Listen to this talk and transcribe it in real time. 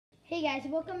Hey guys,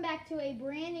 welcome back to a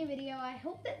brand new video. I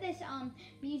hope that this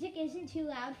music isn't too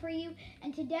loud for you.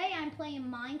 And today I'm playing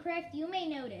Minecraft. You may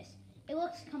notice it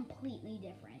looks completely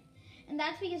different. And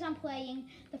that's because I'm playing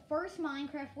the first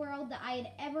Minecraft world that I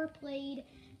had ever played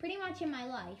pretty much in my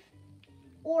life.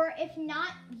 Or if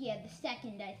not, yeah, the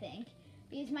second I think.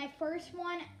 Because my first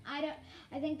one, I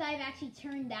think that I've actually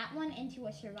turned that one into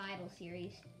a survival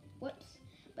series. Whoops.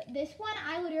 But this one,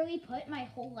 I literally put my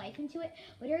whole life into it.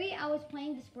 Literally, I was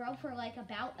playing this world for like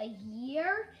about a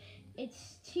year.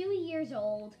 It's 2 years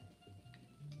old.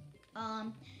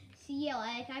 So yeah,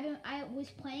 like I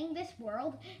was playing this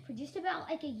world for just about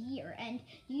like a year, and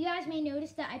you guys may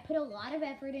notice that I put a lot of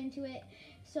effort into it.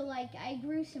 So like I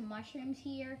grew some mushrooms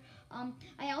here.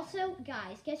 I also,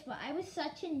 guys, guess what? I was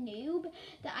such a noob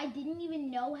that I didn't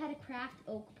even know how to craft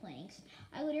oak planks.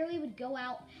 I literally would go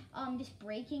out just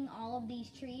breaking all of these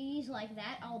trees like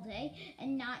that all day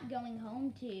and not going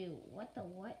home to, what?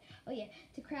 Oh yeah,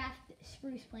 to craft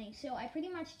spruce planks. So I pretty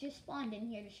much just spawned in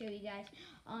here to show you guys.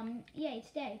 Yeah,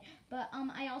 it's day. But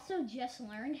I also just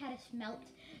learned how to smelt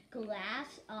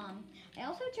glass. I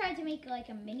also tried to make like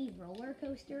a mini roller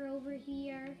coaster over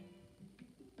here.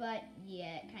 But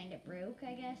yeah, it kind of broke,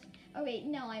 I guess. Oh wait,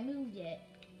 no, I moved it.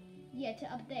 Yeah, to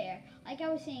up there. Like I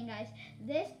was saying, guys,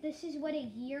 this is what a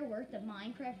year worth of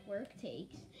Minecraft work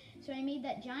takes. So I made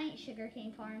that giant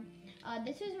sugarcane farm.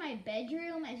 This is my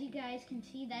bedroom. As you guys can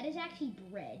see, that is actually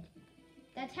bread.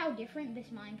 That's how different this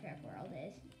Minecraft world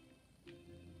is.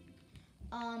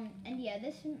 And yeah,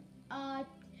 this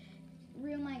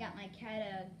room, I got my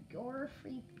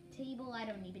category table. I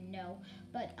don't even know.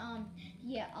 But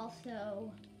yeah,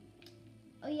 also,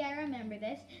 oh yeah, I remember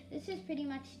this. This is pretty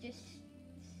much just.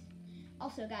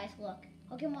 Also, guys, look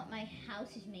at what my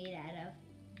house is made out of.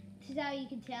 This is how you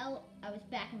can tell I was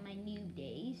back in my noob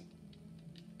days.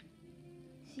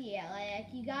 So yeah,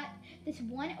 like you got this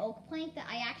one oak plank that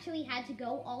I actually had to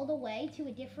go all the way to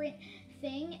a different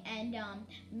thing and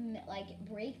like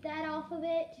break that off of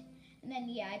it. And then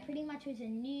yeah, I pretty much was a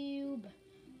noob.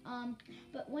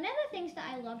 But one of the things that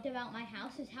I loved about my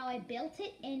house is how I built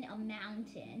it in a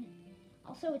mountain.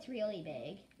 Also, it's really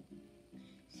big.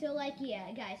 So like,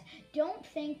 yeah, guys, don't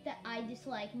think that I just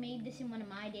like made this in one of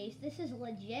my days. This is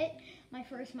legit my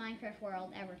first Minecraft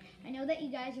world ever. I know that you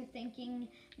guys are thinking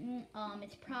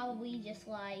it's probably just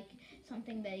like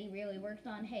something that he really worked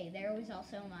on. Hey, there was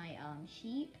also my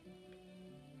sheep.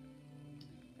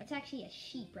 That's actually a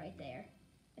sheep right there.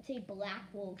 That's a black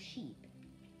wool sheep.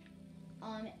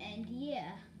 And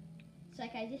yeah, it's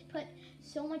like I just put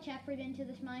so much effort into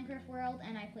this Minecraft world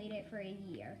and I played it for a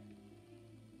year.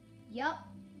 Yup.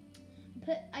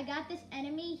 I got this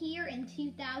enemy here in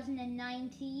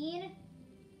 2019.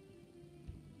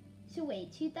 So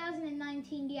wait,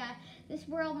 2019, yeah, this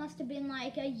world must have been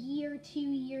like a year, 2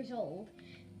 years old.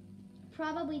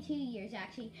 Probably 2 years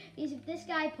actually, because if this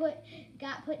guy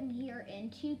got put in here in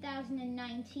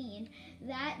 2019,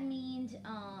 that means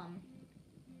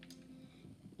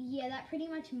yeah, that pretty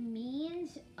much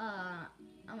means oh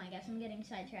my gosh, I'm getting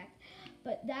sidetracked,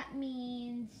 but that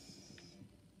means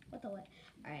what? All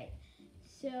right.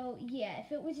 So yeah,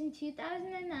 if it was in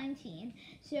 2019,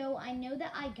 so I know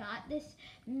that I got this,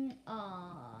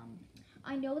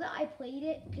 I know that I played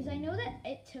it, because I know that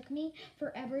it took me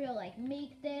forever to like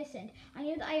make this, and I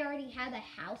knew that I already had a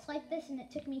house like this, and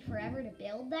it took me forever to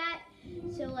build that,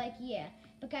 so like, yeah.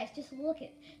 But guys, just look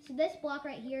at, so this block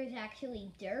right here is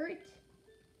actually dirt,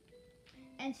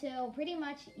 and so pretty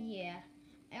much, yeah.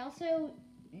 I also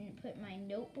put my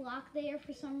note block there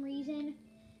for some reason.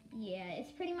 Yeah,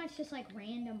 it's pretty much just like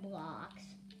random blocks.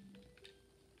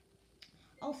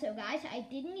 Also, guys, I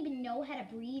didn't even know how to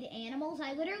breed animals.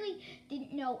 I literally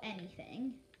didn't know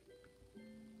anything.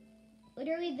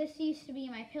 Literally, this used to be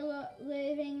my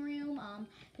living room.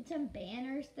 Put some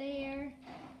banners there.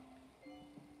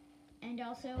 And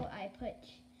also, I put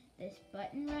this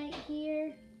button right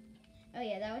here. Oh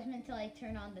yeah, that was meant to like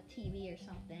turn on the TV or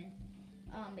something.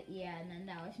 But yeah, and then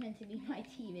that was meant to be my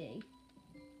TV.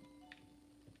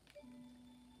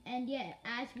 And yeah,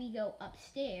 as we go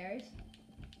upstairs,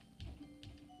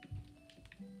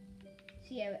 so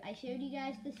yeah, I showed you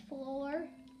guys this floor.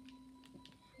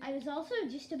 I was also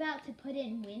just about to put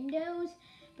in windows,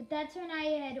 but that's when I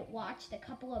had watched a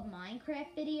couple of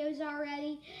Minecraft videos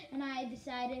already, and I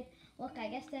decided, look, I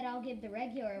guess that I'll give the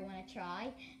regular one a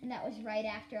try, and that was right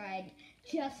after I'd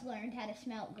just learned how to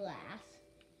smelt glass.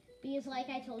 Because like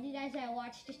I told you guys, I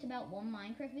watched just about one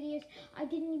Minecraft videos. I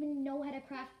didn't even know how to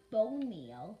craft bone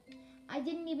meal. I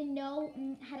didn't even know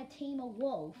how to tame a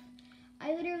wolf.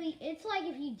 I literally, it's like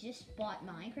if you just bought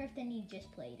Minecraft and you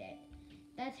just played it.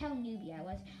 That's how newbie I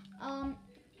was.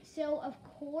 So of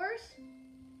course,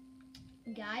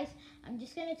 Guys, I'm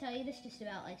just going to tell you this just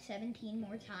about like 17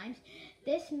 more times.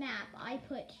 This map I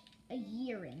put a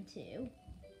year into.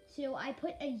 So I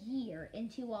put a year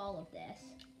into all of this.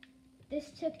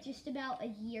 This took just about a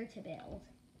year to build.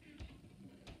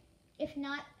 If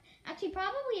not, actually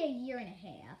probably a year and a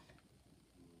half.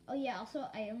 Oh yeah, also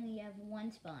I only have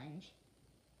one sponge.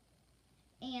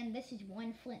 And this is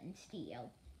one flint and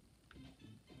steel.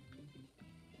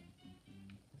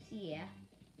 So yeah.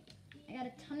 I got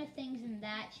a ton of things in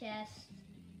that chest.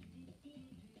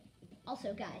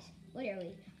 Also guys,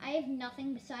 literally, I have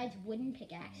nothing besides wooden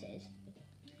pickaxes.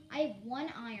 I have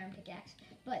one iron pickaxe,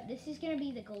 but this is going to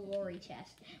be the glory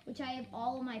chest, which I have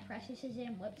all of my preciouses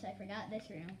in. Whoops, I forgot this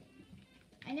room.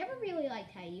 I never really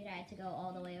liked how you had to go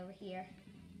all the way over here.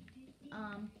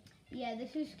 Yeah,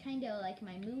 this was kind of like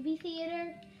my movie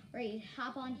theater, where you'd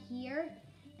hop on here,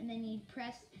 and then you'd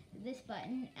press this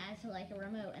button as like a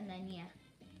remote, and then yeah.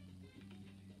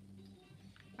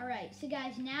 Alright, so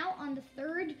guys, now on the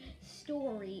third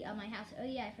story of my house. Oh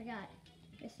yeah, I forgot.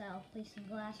 Guess I'll place some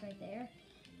glass right there.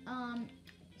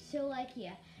 So like,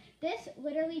 yeah. This,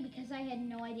 literally, because I had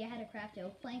no idea how to craft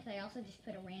oak planks, I also just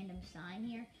put a random sign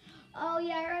here. Oh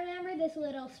yeah, I remember this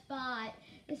little spot.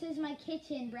 This is my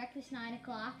kitchen, breakfast 9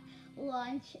 o'clock,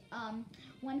 lunch,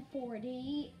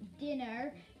 1:40,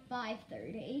 dinner,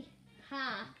 5:30.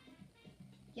 Ha!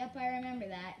 Yep, I remember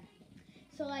that.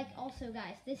 So like, also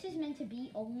guys, this is meant to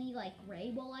be only like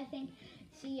gray wool, I think.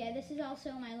 So yeah, this is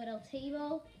also my little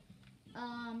table.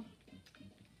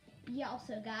 Yeah,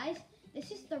 also guys,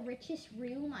 this is the richest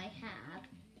room I have.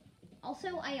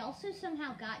 Also, I also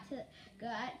somehow got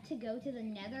to go to the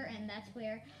Nether, and that's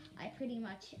where I pretty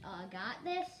much got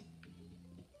this.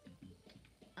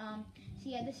 So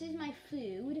yeah, this is my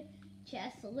food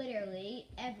chest, literally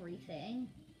everything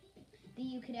that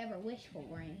you could ever wish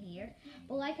for in here.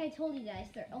 But like I told you guys,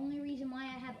 the only reason why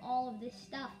I have all of this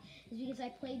stuff is because I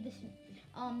played this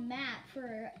map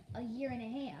for a year and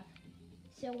a half.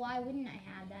 So why wouldn't I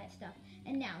have that stuff?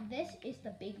 And now this is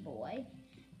the big boy.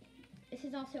 This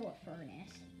is also a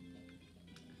furnace.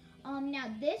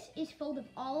 Now this is full of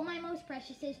all of my most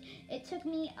preciouses. It took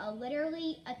me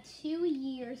literally 2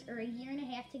 years or a year and a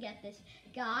half to get this.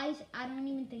 Guys, I don't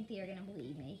even think they are gonna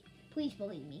believe me. Please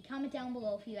believe me. Comment down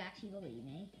below if you actually believe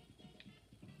me.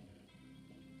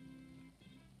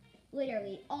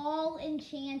 Literally, all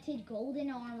enchanted,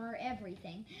 golden armor,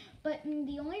 everything. But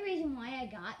the only reason why I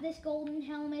got this golden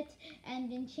helmet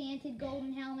and enchanted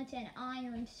golden helmets and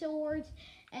iron swords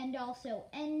and also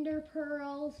ender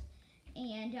pearls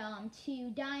and 2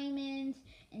 diamonds,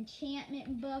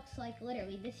 enchantment books, like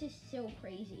literally, this is so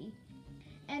crazy.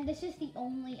 And this is the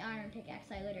only iron pickaxe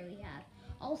I literally have.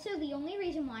 Also, the only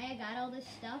reason why I got all this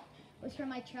stuff was for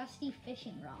my trusty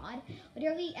fishing rod.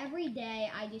 Literally every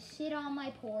day I just sit on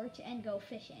my porch and go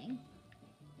fishing.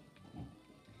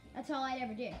 That's all I'd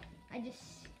ever do. I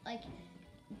just like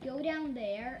go down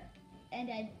there and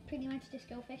I'd pretty much just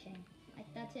go fishing. Like,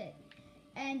 that's it.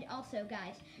 And also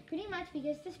guys, pretty much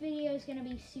because this video is going to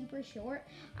be super short,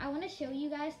 I want to show you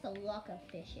guys the luck of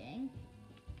fishing.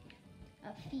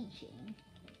 Of fishing.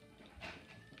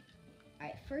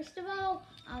 Alright, first of all,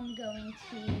 I'm going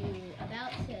to,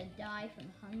 about to die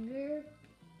from hunger.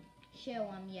 Show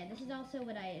yeah, this is also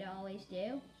what I'd always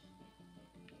do.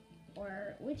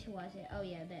 Or, which was it? Oh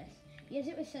yeah, this. Because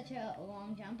it was such a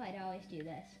long jump, I'd always do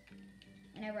this.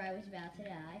 Whenever I was about to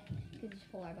die. You could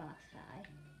just pull our box high.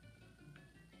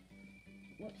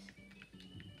 Whoops.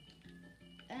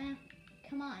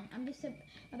 Come on, I'm just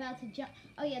about to jump.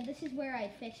 Oh yeah, this is where I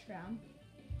fish from.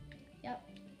 Yep.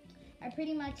 I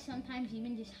pretty much sometimes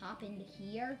even just hop into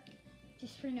here,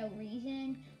 just for no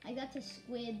reason. Like, that's a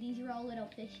squid. These are all little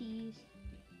fishies.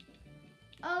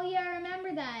 Oh yeah, I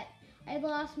remember that. I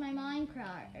lost my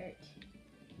Minecraft.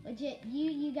 Legit,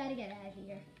 you gotta get out of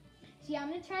here. So yeah, I'm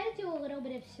gonna try to do a little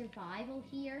bit of survival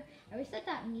here. I wish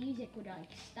that music would like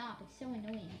stop. It's so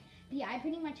annoying. But yeah, I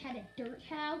pretty much had a dirt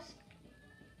house.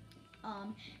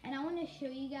 And I want to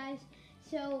show you guys.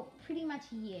 So pretty much,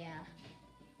 yeah.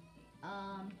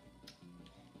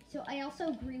 So I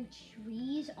also grew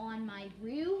trees on my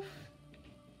roof.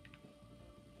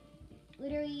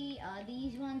 Literally,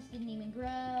 these ones didn't even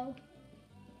grow.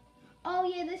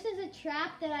 Oh yeah, this is a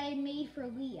trap that I had made for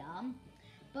Liam.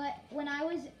 But when I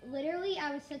was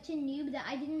such a noob that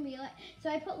I didn't realize. So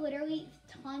I put literally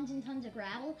tons and tons of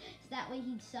gravel, so that way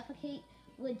he'd suffocate.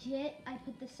 Legit, I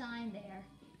put the sign there.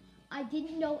 I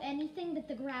didn't know anything that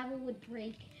the gravel would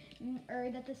break, or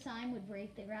that the sign would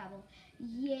break the gravel.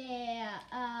 Yeah,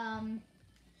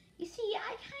 you see,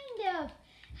 I kind of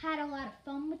had a lot of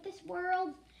fun with this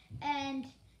world, and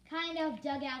kind of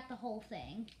dug out the whole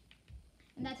thing.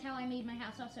 And that's how I made my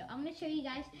house also. I'm gonna show you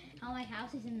guys how my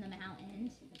house is in the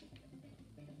mountains.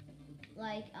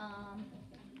 Like,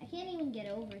 I can't even get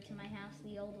over to my house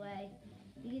the old way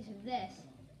because of this.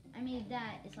 I made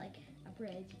that, it's like a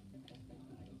bridge.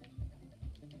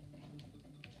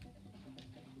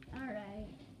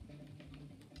 Alright.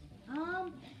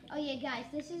 Oh yeah, guys,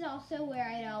 this is also where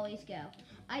I'd always go.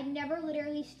 I'd never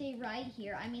literally stay right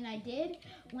here. I mean, I did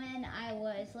when I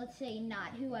was, let's say, not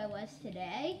who I was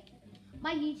today.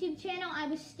 My YouTube channel, I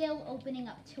was still opening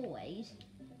up toys.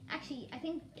 Actually, I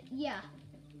think, yeah.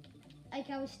 Like,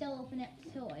 I was still opening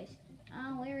up toys.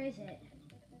 Where is it?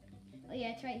 Oh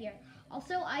yeah, it's right here.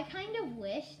 Also, I kind of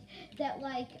wished that,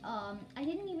 like, I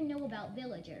didn't even know about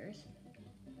villagers.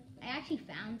 I actually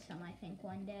found some, I think,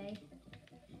 one day.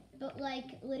 But, like,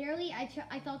 literally,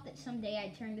 I thought that someday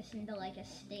I'd turn this into, like, a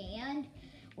stand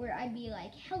where I'd be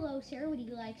like, hello, sir, would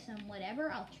you like some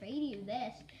whatever? I'll trade you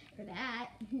this for that.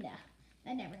 No,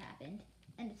 that never happened.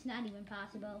 And it's not even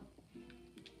possible.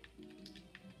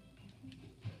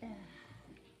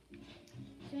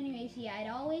 So anyways, yeah, I'd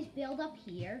always build up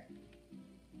here.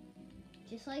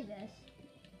 Just like this.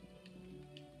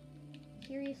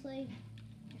 Seriously?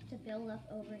 I have to build up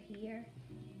over here.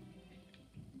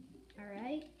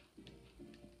 Alright?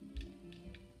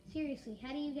 Seriously,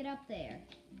 how do you get up there?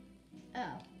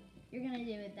 Oh, you're gonna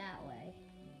do it that way.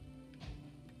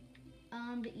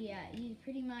 But yeah, you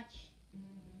pretty much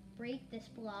break this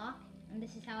block, and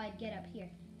this is how I'd get up here.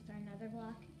 Is there another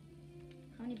block?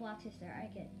 How many blocks is there? I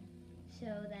could. So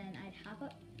then I'd hop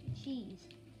up. Jeez.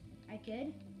 I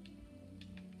could.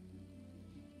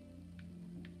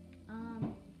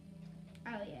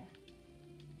 Oh yeah.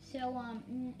 So,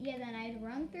 yeah, then I'd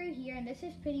run through here, and this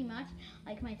is pretty much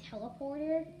like my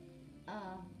teleporter.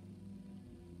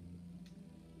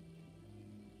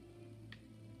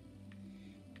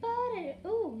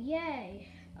 Oh, yay.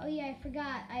 Oh yeah, I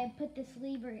forgot. I put this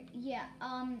lever. Yeah.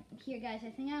 Here, guys. I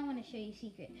think I want to show you a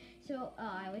secret. So,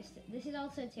 this is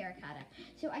also terracotta.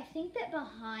 So I think that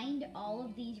behind all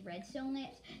of these redstone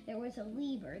lamps, there was a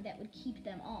lever that would keep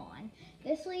them on.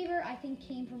 This lever, I think,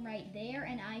 came from right there,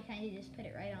 and I kind of just put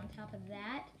it right on top of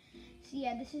that. So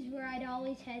yeah, this is where I'd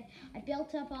always head. I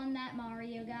built up on that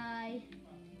Mario guy.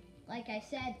 Like I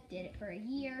said, did it for a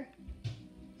year.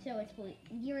 So it's a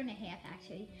year and a half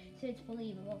actually, so it's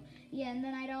believable. Yeah, and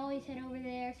then I'd always head over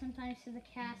there, sometimes to the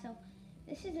castle.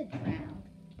 This is a drown.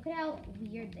 Look at how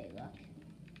weird they look.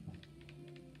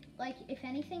 Like, if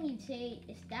anything, you'd say,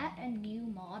 is that a new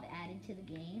mod added to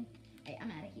the game? Hey, I'm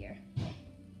out of here.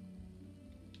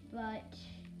 But,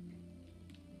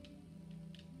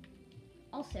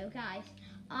 also, guys,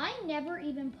 I never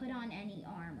even put on any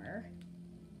armor.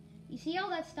 You see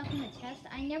all that stuff in the chest?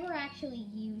 I never actually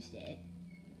used it.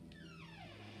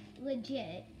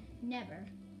 Legit, never.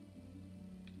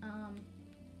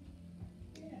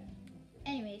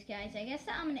 Anyways, guys, I guess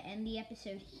that I'm gonna end the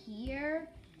episode here.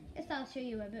 I guess I'll show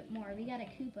you a bit more. We got a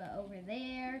Koopa over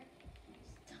there.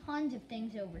 Tons of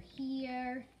things over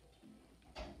here.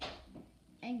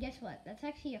 And guess what? That's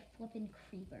actually a flippin'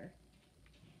 creeper.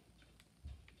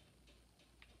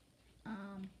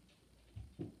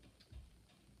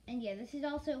 And yeah, this is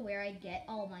also where I get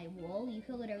all my wool. You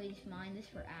could literally just mine this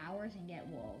for hours and get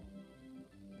wool.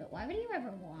 But why would you ever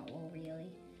want wool,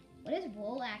 really? What does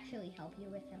wool actually help you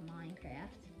with in Minecraft?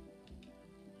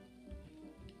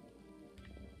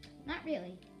 Not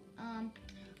really.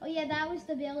 Oh yeah, that was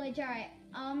the village. Alright,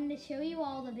 I'm gonna show you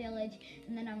all the village,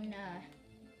 and then I'm gonna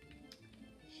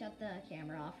shut the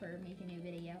camera off or make a new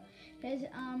video. Because,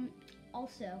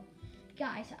 also,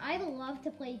 guys, I'd love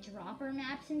to play dropper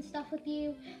maps and stuff with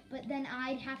you, but then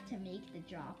I'd have to make the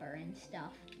dropper and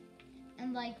stuff.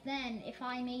 And like then, if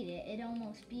I made it, it'd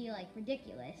almost be like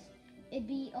ridiculous. It'd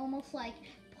be almost like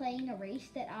playing a race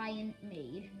that I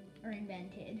made or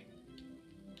invented.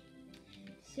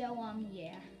 So,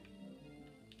 yeah.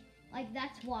 Like,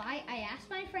 that's why I asked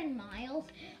my friend Miles,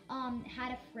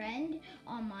 had a friend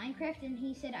on Minecraft, and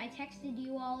he said, I texted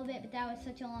you all of it, but that was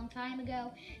such a long time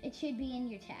ago. It should be in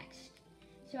your text.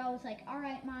 So I was like, all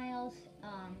right, Miles,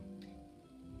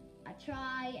 I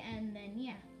try, and then,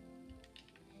 yeah.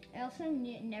 I also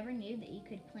never knew that you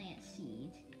could plant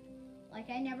seeds. Like,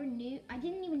 I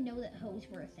didn't even know that hoes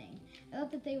were a thing. I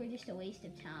thought that they were just a waste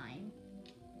of time.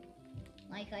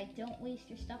 Like, don't waste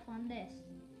your stuff on this.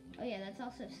 Oh yeah, that's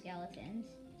also skeletons.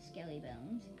 Skelly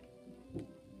bones.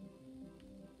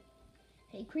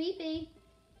 Hey, creepy.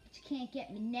 But you can't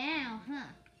get me now, huh?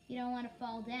 You don't want to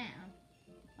fall down.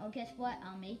 Oh, guess what?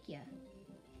 I'll make you.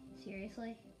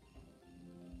 Seriously?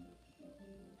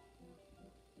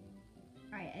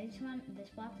 Alright, I just want this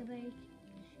block to break.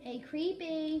 Hey,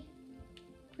 creepy.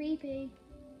 Creepy.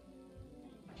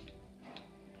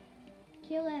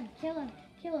 Kill him, kill him,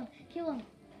 kill him, kill him.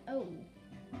 Oh,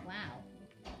 wow.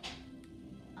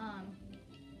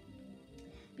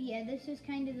 But yeah, this is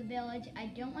kind of the village. I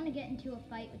don't want to get into a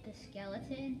fight with the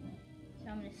skeleton, so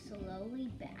I'm going to slowly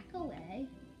back away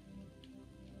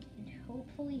and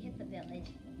hopefully hit the village.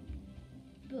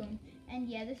 Boom. And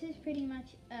yeah, this is pretty much,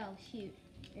 oh shoot,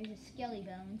 there's a skelly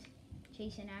bones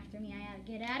chasing after me. I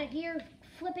gotta get out of here,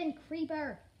 flippin'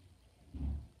 creeper.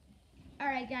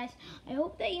 Alright guys, I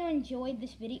hope that you enjoyed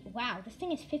this video. Wow, this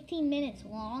thing is 15 minutes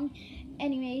long.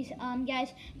 Anyways,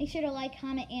 guys, make sure to like,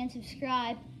 comment, and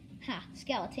subscribe. Ha,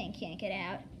 skeleton can't get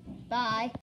out. Bye.